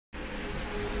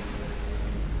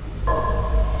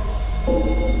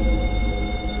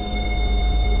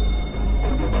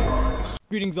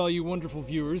Greetings all you wonderful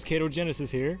viewers,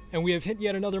 Caedo here, and we have hit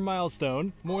yet another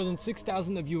milestone. More than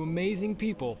 6,000 of you amazing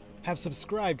people have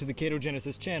subscribed to the Caedo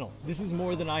channel. This is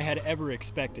more than I had ever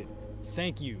expected.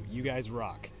 Thank you, you guys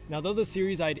rock. Now though the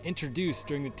series I'd introduced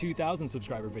during the 2,000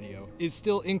 subscriber video is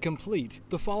still incomplete,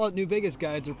 the Fallout New Vegas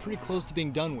guides are pretty close to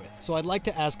being done with, so I'd like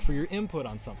to ask for your input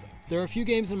on something. There are a few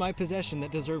games in my possession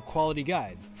that deserve quality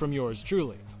guides, from yours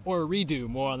truly. Or a redo,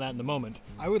 more on that in a moment.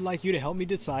 I would like you to help me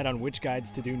decide on which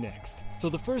guides to do next. So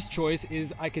the first choice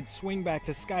is I could swing back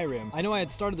to Skyrim. I know I had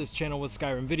started this channel with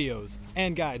Skyrim videos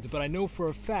and guides, but I know for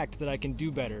a fact that I can do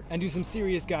better and do some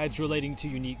serious guides relating to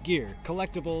unique gear,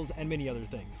 collectibles, and many other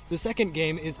things. The second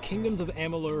game is Kingdoms of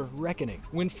Amalur: Reckoning.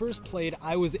 When first played,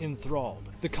 I was enthralled.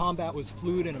 The combat was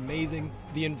fluid and amazing,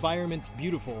 the environment's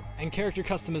beautiful, and character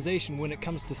customization when it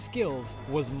comes to skills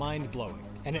was mind-blowing.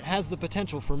 And it has the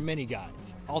potential for many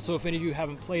guides. Also, if any of you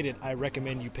haven't played it, I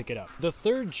recommend you pick it up. The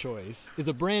third choice is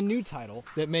a brand new title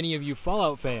that many of you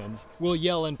Fallout fans will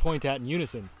yell and point at in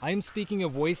unison. I am speaking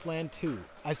of Wasteland 2.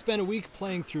 I spent a week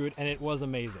playing through it and it was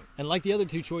amazing. And like the other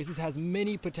two choices, has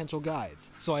many potential guides.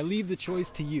 So I leave the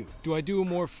choice to you. Do I do a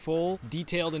more full,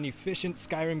 detailed, and efficient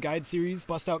Skyrim guide series,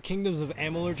 bust out Kingdoms of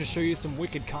Amalur to show you some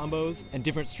wicked combos and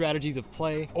different strategies of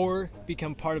play, or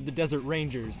become part of the Desert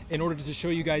Rangers in order to show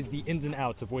you guys the ins and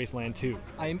outs of Wasteland 2?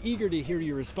 I am eager to hear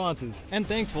your responses and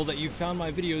thankful that you found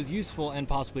my videos useful and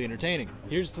possibly entertaining.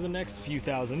 Here's to the next few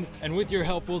thousand, and with your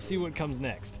help we'll see what comes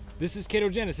next. This is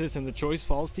Caedo and the choice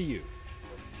falls to you.